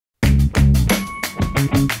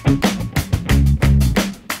Today,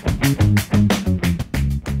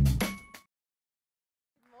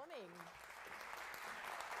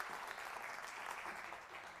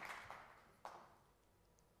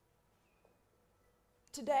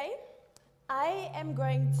 I am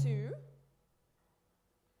going to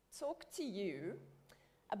talk to you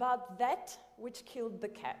about that which killed the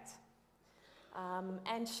cat,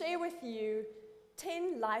 and share with you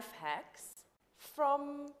 10 life hacks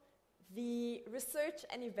from the research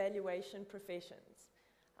and evaluation professions.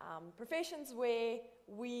 Professions where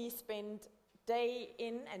we spend day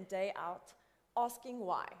in and day out asking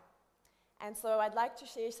why. And so I'd like to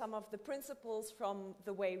share some of the principles from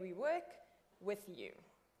the way we work with you.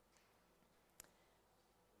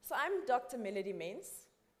 So I'm Dr. Melody Mentz,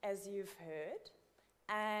 as you've heard,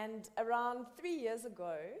 and around 3 years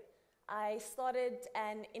ago, I started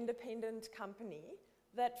an independent company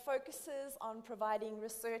that focuses on providing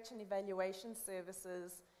research and evaluation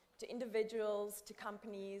services to individuals, to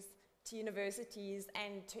companies, to universities,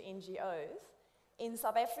 and to NGOs in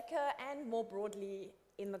South Africa and more broadly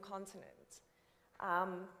in the continent.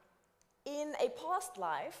 In a past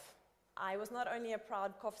life, I was not only a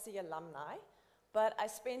proud COFC alumni, but I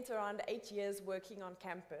spent around 8 years working on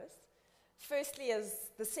campus, firstly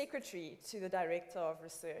as the secretary to the director of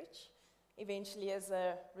research, eventually as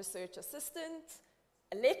a research assistant,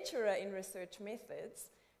 a lecturer in research methods,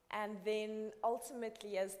 and then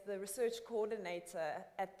ultimately as the research coordinator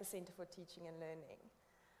at the Center for Teaching and Learning.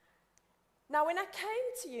 Now, when I came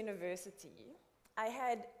to university, I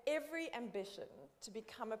had every ambition to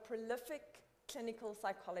become a prolific clinical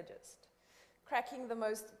psychologist, cracking the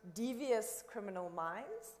most devious criminal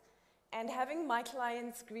minds, and having my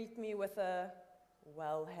clients greet me with a,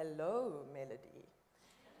 "Well, hello, Melody,"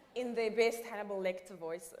 in their best Hannibal Lecter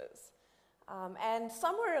voices. And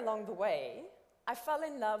somewhere along the way, I fell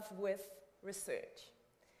in love with research.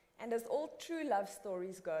 And as all true love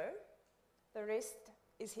stories go, the rest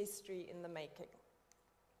is history in the making.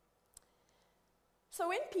 So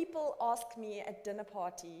when people ask me at dinner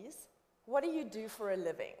parties, "What do you do for a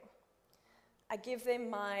living?" I give them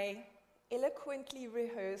my eloquently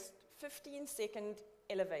rehearsed 15-second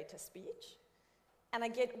elevator speech, and I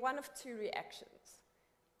get one of two reactions.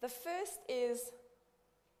 The first is,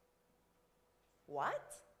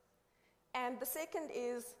 "What?" And the second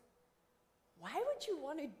is, "Why would you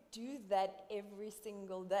want to do that every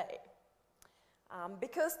single day?"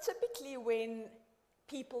 Because typically when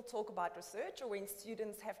people talk about research or when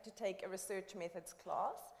students have to take a research methods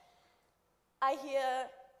class, I hear,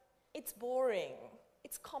 "It's boring,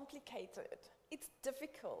 it's complicated, it's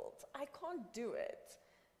difficult, I can't do it.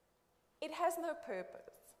 It has no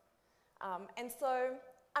purpose." And so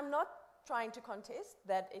I'm not trying to contest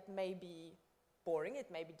that it may be boring, it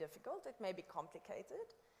may be difficult, it may be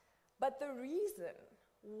complicated, but the reason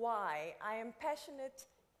why I am passionate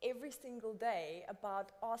every single day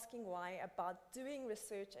about asking why, about doing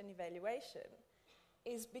research and evaluation,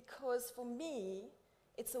 is because for me,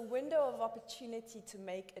 it's a window of opportunity to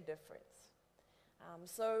make a difference.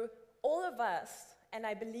 So all of us, and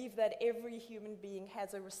I believe that every human being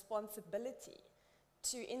has a responsibility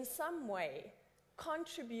to, in some way,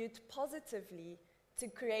 contribute positively to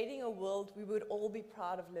creating a world we would all be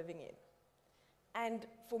proud of living in. And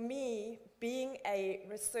for me, being a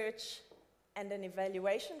research and an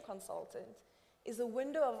evaluation consultant is a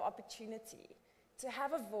window of opportunity to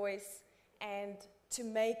have a voice and to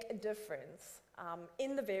make a difference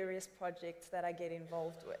in the various projects that I get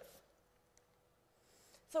involved with.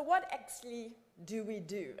 So what actually do we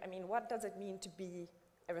do? I mean, what does it mean to be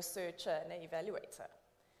a researcher and an evaluator?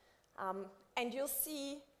 And you'll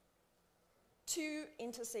see two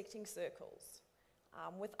intersecting circles.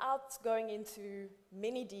 Without going into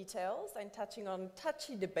many details and touching on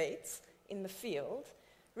touchy debates in the field,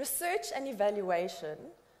 research and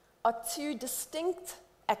evaluation are two distinct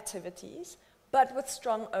activities, but with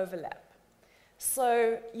strong overlap.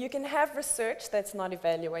 So you can have research that's not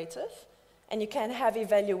evaluative, and you can have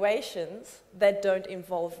evaluations that don't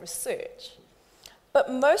involve research. But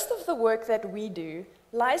most of the work that we do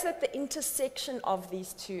lies at the intersection of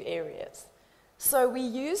these two areas. So we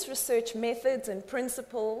use research methods and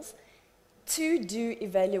principles to do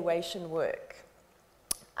evaluation work.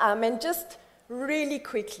 And just really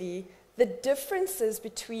quickly, the differences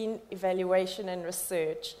between evaluation and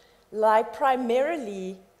research lie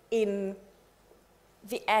primarily in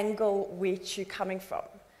the angle which you're coming from.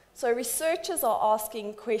 So researchers are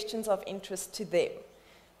asking questions of interest to them.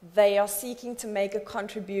 They are seeking to make a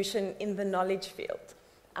contribution in the knowledge field.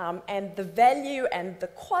 And the value and the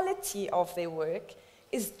quality of their work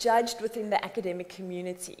is judged within the academic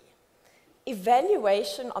community.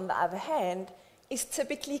 Evaluation, on the other hand, is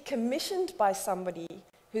typically commissioned by somebody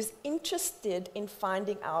who's interested in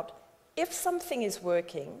finding out if something is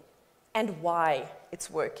working and why it's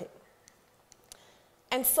working.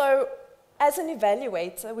 And so, as an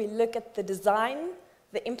evaluator, we look at the design,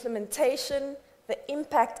 the implementation, the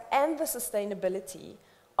impact, and the sustainability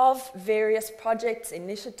of various projects,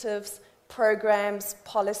 initiatives, programs,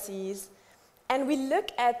 policies, and we look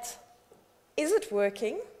at, is it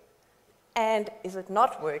working, and is it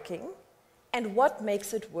not working, and what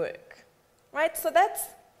makes it work, right? So that's,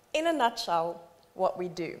 in a nutshell, what we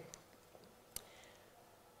do.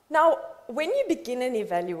 Now, when you begin an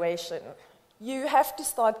evaluation, you have to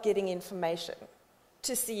start getting information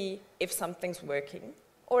to see if something's working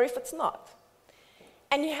or if it's not.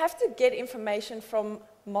 And you have to get information from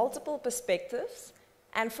multiple perspectives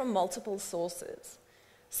and from multiple sources.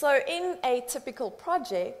 So in a typical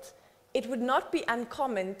project, it would not be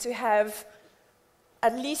uncommon to have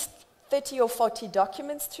at least 30 or 40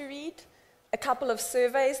 documents to read, a couple of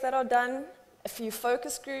surveys that are done, a few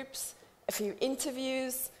focus groups, a few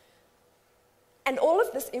interviews, and all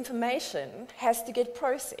of this information has to get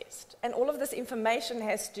processed, and all of this information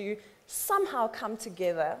has to somehow come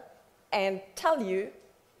together and tell you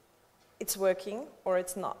it's working or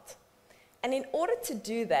it's not. And in order to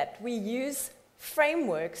do that, we use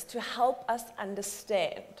frameworks to help us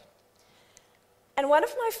understand. And one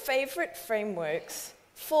of my favorite frameworks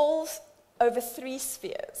falls over 3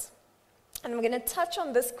 spheres. And I'm going to touch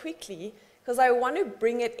on this quickly because I want to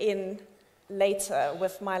bring it in later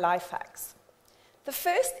with my life hacks. The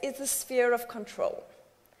first is the sphere of control.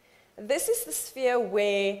 This is the sphere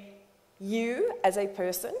where you, as a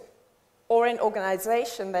person, or an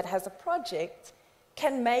organization that has a project,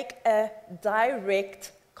 can make a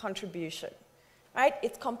direct contribution, right?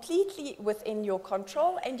 It's completely within your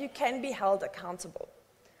control, and you can be held accountable.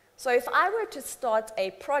 So if I were to start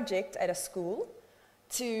a project at a school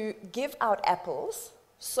to give out apples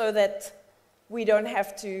so that we don't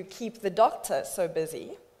have to keep the doctor so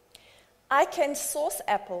busy, I can source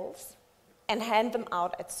apples and hand them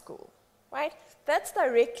out at school, right? That's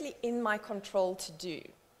directly in my control to do.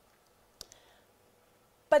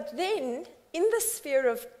 But then, in the sphere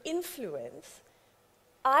of influence,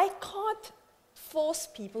 I can't force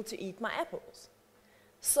people to eat my apples.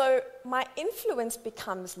 So my influence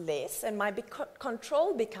becomes less, and my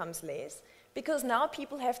control becomes less, because now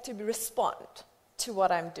people have to respond to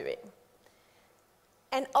what I'm doing.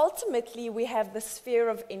 And ultimately, we have the sphere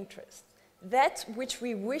of interest, that which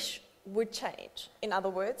we wish would change. In other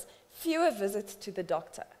words, fewer visits to the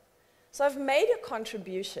doctor. So I've made a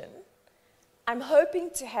contribution. I'm hoping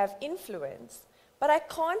to have influence, but I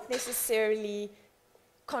can't necessarily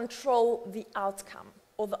control the outcome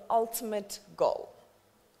or the ultimate goal.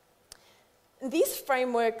 These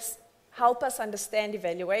frameworks help us understand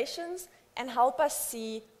evaluations and help us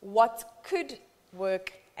see what could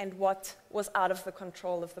work and what was out of the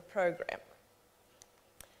control of the program.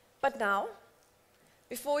 But now,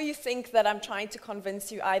 before you think that I'm trying to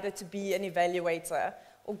convince you either to be an evaluator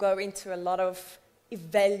or go into a lot of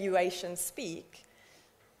evaluation speak,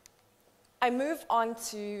 I move on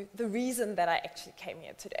to the reason that I actually came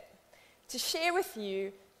here today, to share with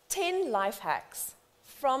you 10 life hacks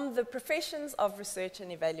from the professions of research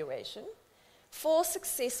and evaluation for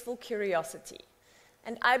successful curiosity.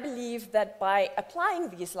 And I believe that by applying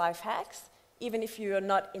these life hacks, even if you are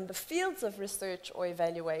not in the fields of research or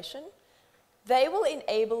evaluation, they will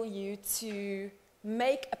enable you to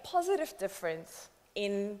make a positive difference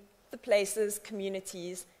in the places,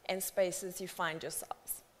 communities, and spaces you find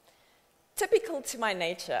yourselves. Typical to my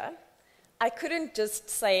nature, I couldn't just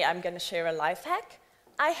say I'm going to share a life hack.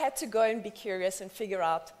 I had to go and be curious and figure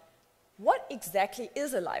out what exactly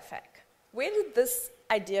is a life hack. Where did this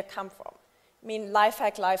idea come from? I mean, life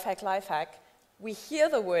hack, life hack, life hack. We hear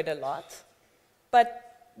the word a lot,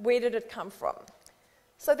 but where did it come from?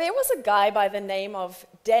 So there was a guy by the name of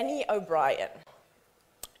Danny O'Brien,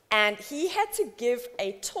 and he had to give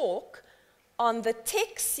a talk on the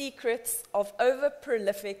tech secrets of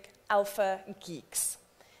over-prolific alpha geeks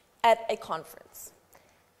at a conference.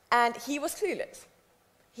 And he was clueless.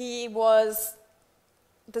 He was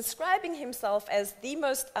describing himself as the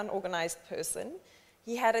most unorganized person.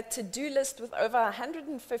 He had a to-do list with over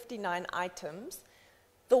 159 items.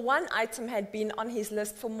 The one item had been on his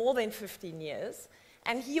list for more than 15 years,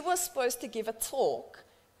 and he was supposed to give a talk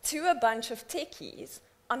to a bunch of techies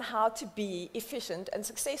on how to be efficient and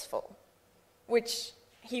successful, which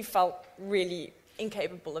he felt really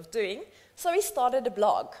incapable of doing. So he started a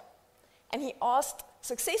blog, and he asked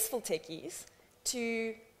successful techies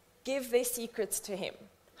to give their secrets to him.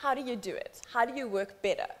 How do you do it? How do you work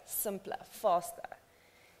better, simpler, faster?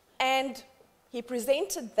 And He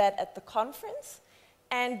presented that at the conference,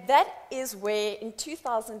 and that is where, in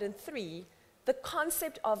 2003, the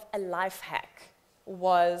concept of a life hack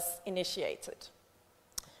was initiated.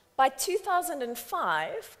 By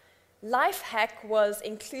 2005, life hack was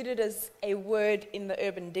included as a word in the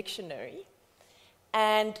Urban Dictionary,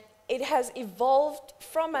 and it has evolved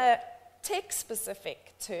from a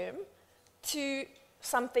tech-specific term to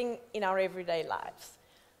something in our everyday lives.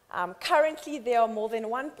 Currently, there are more than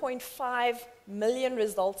 1.5 million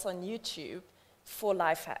results on YouTube for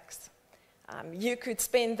life hacks. You could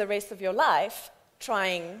spend the rest of your life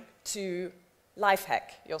trying to life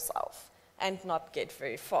hack yourself and not get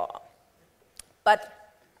very far.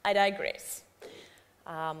 But I digress.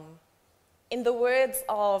 In the words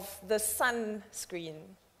of the Sunscreen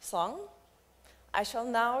song, I shall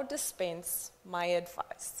now dispense my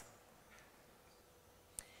advice.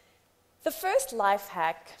 The first life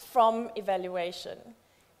hack from evaluation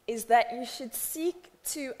is that you should seek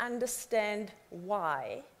to understand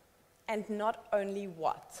why and not only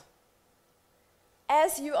what.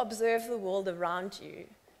 As you observe the world around you,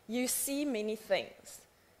 you see many things.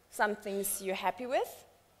 Some things you're happy with,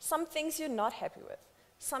 some things you're not happy with,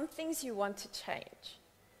 some things you want to change.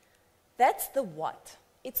 That's the what.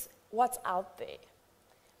 It's what's out there.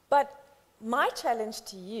 But my challenge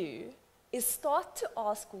to you is start to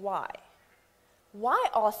ask why. Why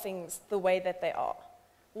are things the way that they are?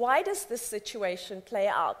 Why does this situation play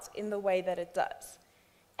out in the way that it does?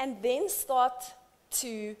 And then start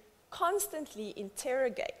to constantly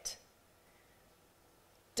interrogate.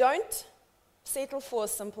 Don't settle for a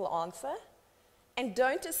simple answer, and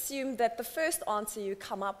don't assume that the first answer you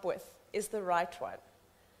come up with is the right one.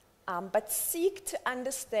 But seek to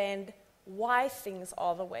understand why things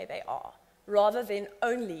are the way they are, rather than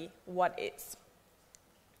only what is.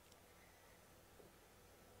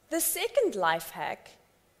 The second life hack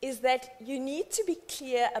is that you need to be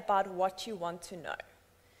clear about what you want to know.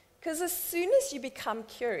 Because as soon as you become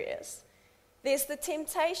curious, there's the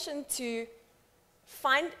temptation to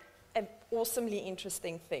find an awesomely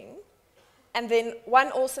interesting thing, and then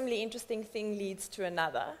one awesomely interesting thing leads to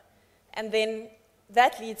another, and then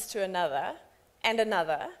that leads to another,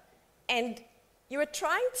 and you were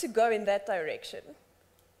trying to go in that direction,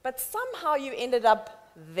 but somehow you ended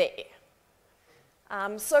up there.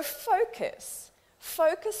 So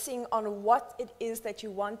focusing on what it is that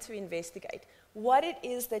you want to investigate, what it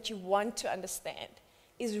is that you want to understand,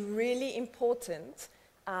 is really important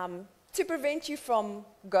to prevent you from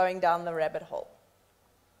going down the rabbit hole.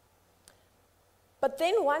 But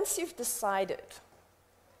then once you've decided,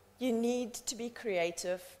 you need to be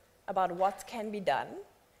creative about what can be done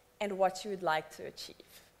and what you would like to achieve.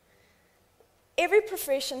 Every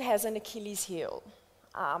profession has an Achilles heel.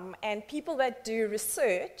 And people that do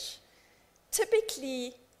research,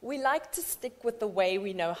 typically, we like to stick with the way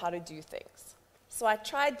we know how to do things. So I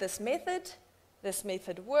tried this method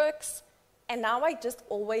works, and now I just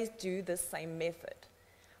always do the same method.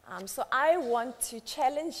 So I want to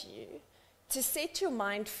challenge you to set your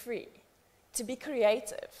mind free, to be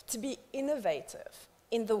creative, to be innovative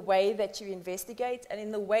in the way that you investigate and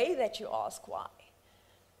in the way that you ask why.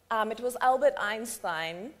 It was Albert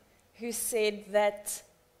Einstein who said that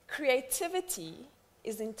creativity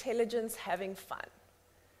is intelligence having fun.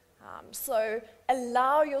 So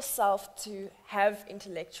allow yourself to have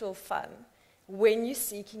intellectual fun when you're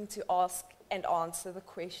seeking to ask and answer the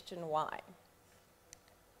question why.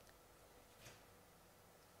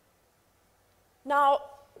 Now,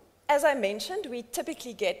 as I mentioned, we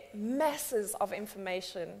typically get masses of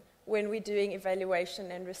information when we're doing evaluation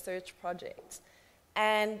and research projects.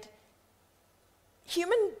 And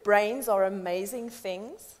human brains are amazing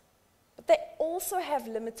things, but they also have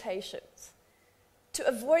limitations. To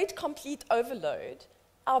avoid complete overload,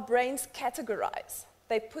 our brains categorize.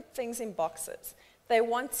 They put things in boxes. They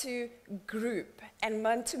want to group and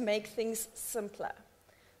want to make things simpler.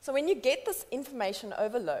 So when you get this information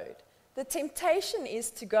overload, the temptation is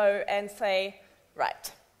to go and say,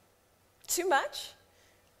 right, too much?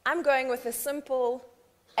 I'm going with a simple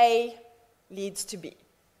A leads to B,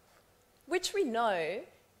 which we know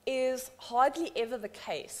is hardly ever the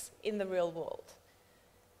case in the real world.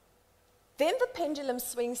 Then the pendulum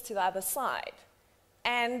swings to the other side,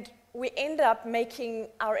 and we end up making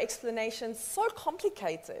our explanations so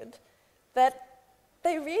complicated that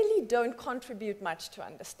they really don't contribute much to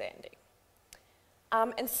understanding.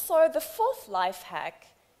 And so the fourth life hack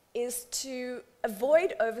is to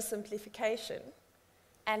avoid oversimplification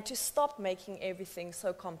and to stop making everything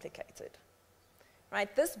so complicated.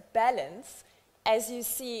 Right? This balance, as you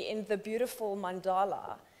see in the beautiful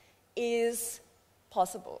mandala, is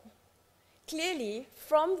possible. clearly,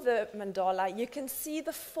 from the mandala, you can see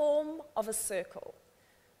the form of a circle.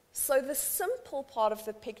 So the simple part of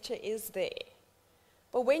the picture is there.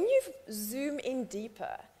 But when you zoom in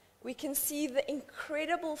deeper, we can see the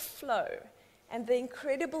incredible flow and the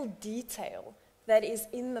incredible detail that is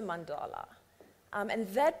in the mandala. And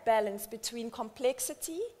that balance between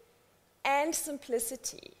complexity and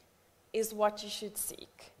simplicity is what you should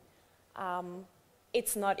seek.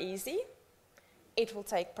 It's not easy. It will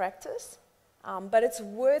take practice. But it's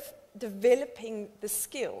worth developing the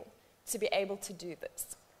skill to be able to do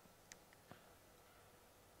this.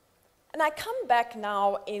 And I come back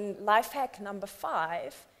now in life hack number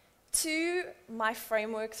 5 to my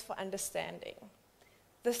frameworks for understanding.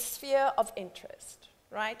 The sphere of interest,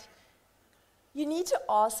 right? You need to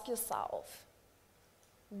ask yourself,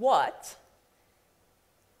 what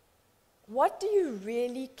do you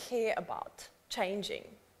really care about changing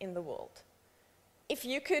in the world? If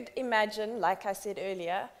you could imagine, like I said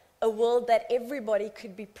earlier, a world that everybody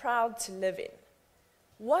could be proud to live in,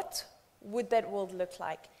 what would that world look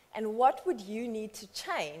like? And what would you need to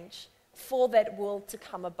change for that world to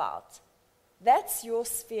come about? That's your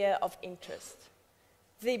sphere of interest.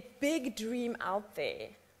 The big dream out there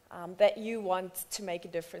that you want to make a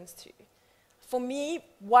difference to. For me,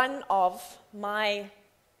 one of my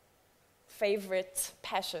favorite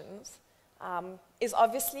passions is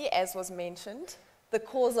obviously, as was mentioned, the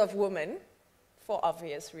cause of women, for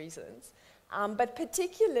obvious reasons. But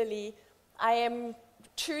particularly, I am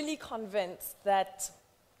truly convinced that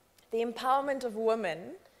the empowerment of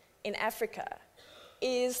women in Africa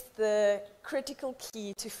is the critical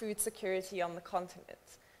key to food security on the continent.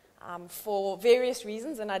 For various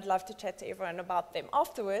reasons, and I'd love to chat to everyone about them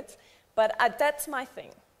afterwards, but that's my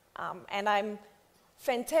thing. And I'm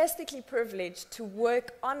fantastically privileged to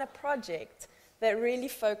work on a project that really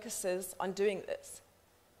focuses on doing this.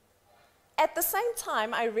 At the same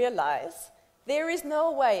time, I realize there is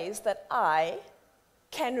no ways that I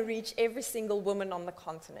can reach every single woman on the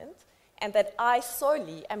continent, and that I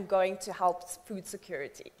solely am going to help food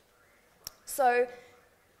security. So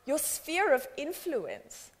your sphere of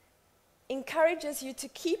influence encourages you to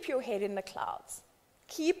keep your head in the clouds,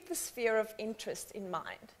 keep the sphere of interest in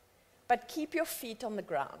mind, but keep your feet on the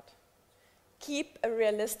ground. Keep a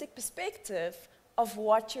realistic perspective of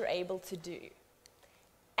what you're able to do.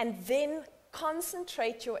 And then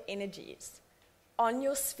concentrate your energies on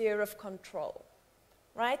your sphere of control,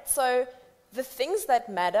 right? So the things that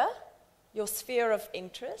matter, your sphere of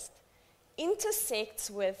interest,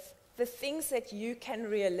 intersects with the things that you can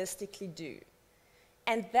realistically do.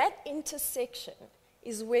 And that intersection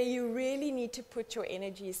is where you really need to put your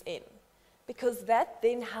energies in, because that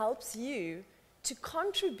then helps you to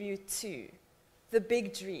contribute to the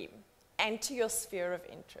big dream and to your sphere of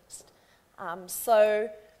interest. So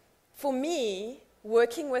for me,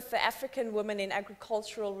 working with the African Women in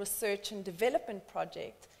Agricultural Research and Development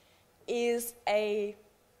Project is a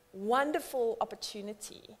wonderful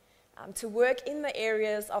opportunity to work in the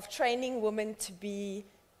areas of training women to be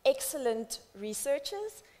excellent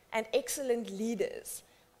researchers and excellent leaders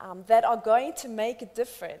that are going to make a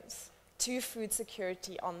difference to food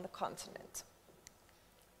security on the continent.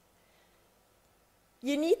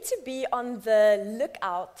 You need to be on the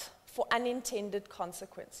lookout for unintended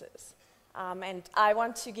consequences. And I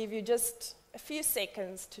want to give you just a few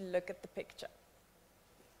seconds to look at the picture.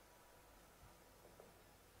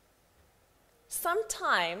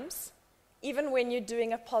 Sometimes, even when you're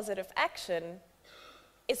doing a positive action,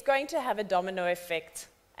 it's going to have a domino effect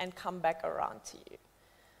and come back around to you.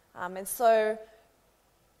 And so,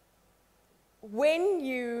 when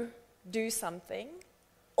you do something,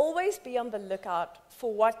 always be on the lookout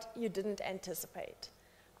for what you didn't anticipate.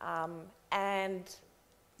 And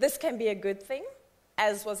this can be a good thing,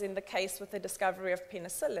 as was in the case with the discovery of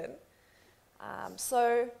penicillin.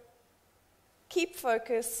 So keep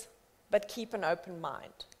focus, but keep an open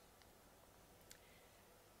mind.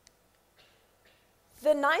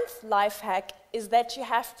 The 9th life hack is that you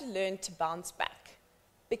have to learn to bounce back.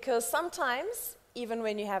 Because sometimes, even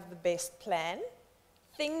when you have the best plan,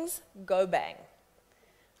 things go bang.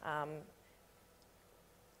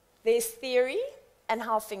 There's theory and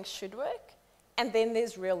how things should work, and then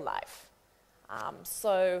there's real life.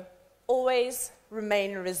 So always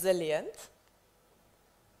remain resilient.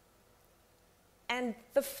 And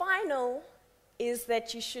the final is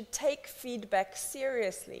that you should take feedback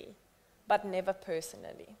seriously, but never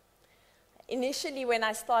personally. Initially, when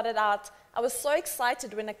I started out, I was so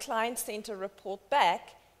excited when a client sent a report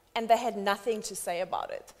back and they had nothing to say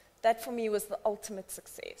about it. That for me was the ultimate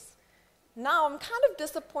success. Now I'm kind of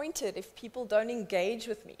disappointed if people don't engage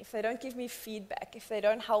with me, if they don't give me feedback, if they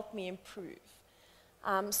don't help me improve.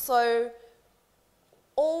 So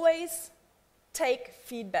always take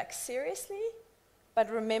feedback seriously, but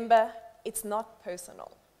remember, it's not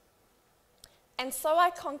personal. And so I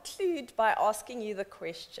conclude by asking you the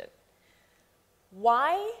question,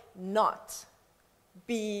 why not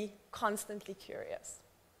be constantly curious?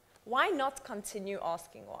 Why not continue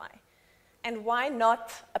asking why? And why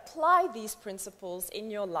not apply these principles in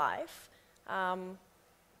your life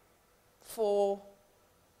for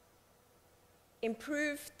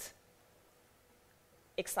improved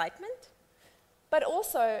excitement, but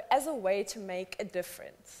also as a way to make a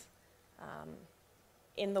difference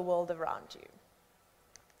in the world around you.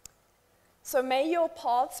 So may your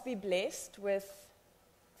paths be blessed with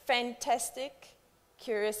fantastic,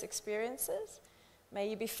 curious experiences. May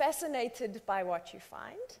you be fascinated by what you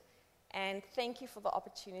find. And thank you for the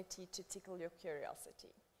opportunity to tickle your curiosity.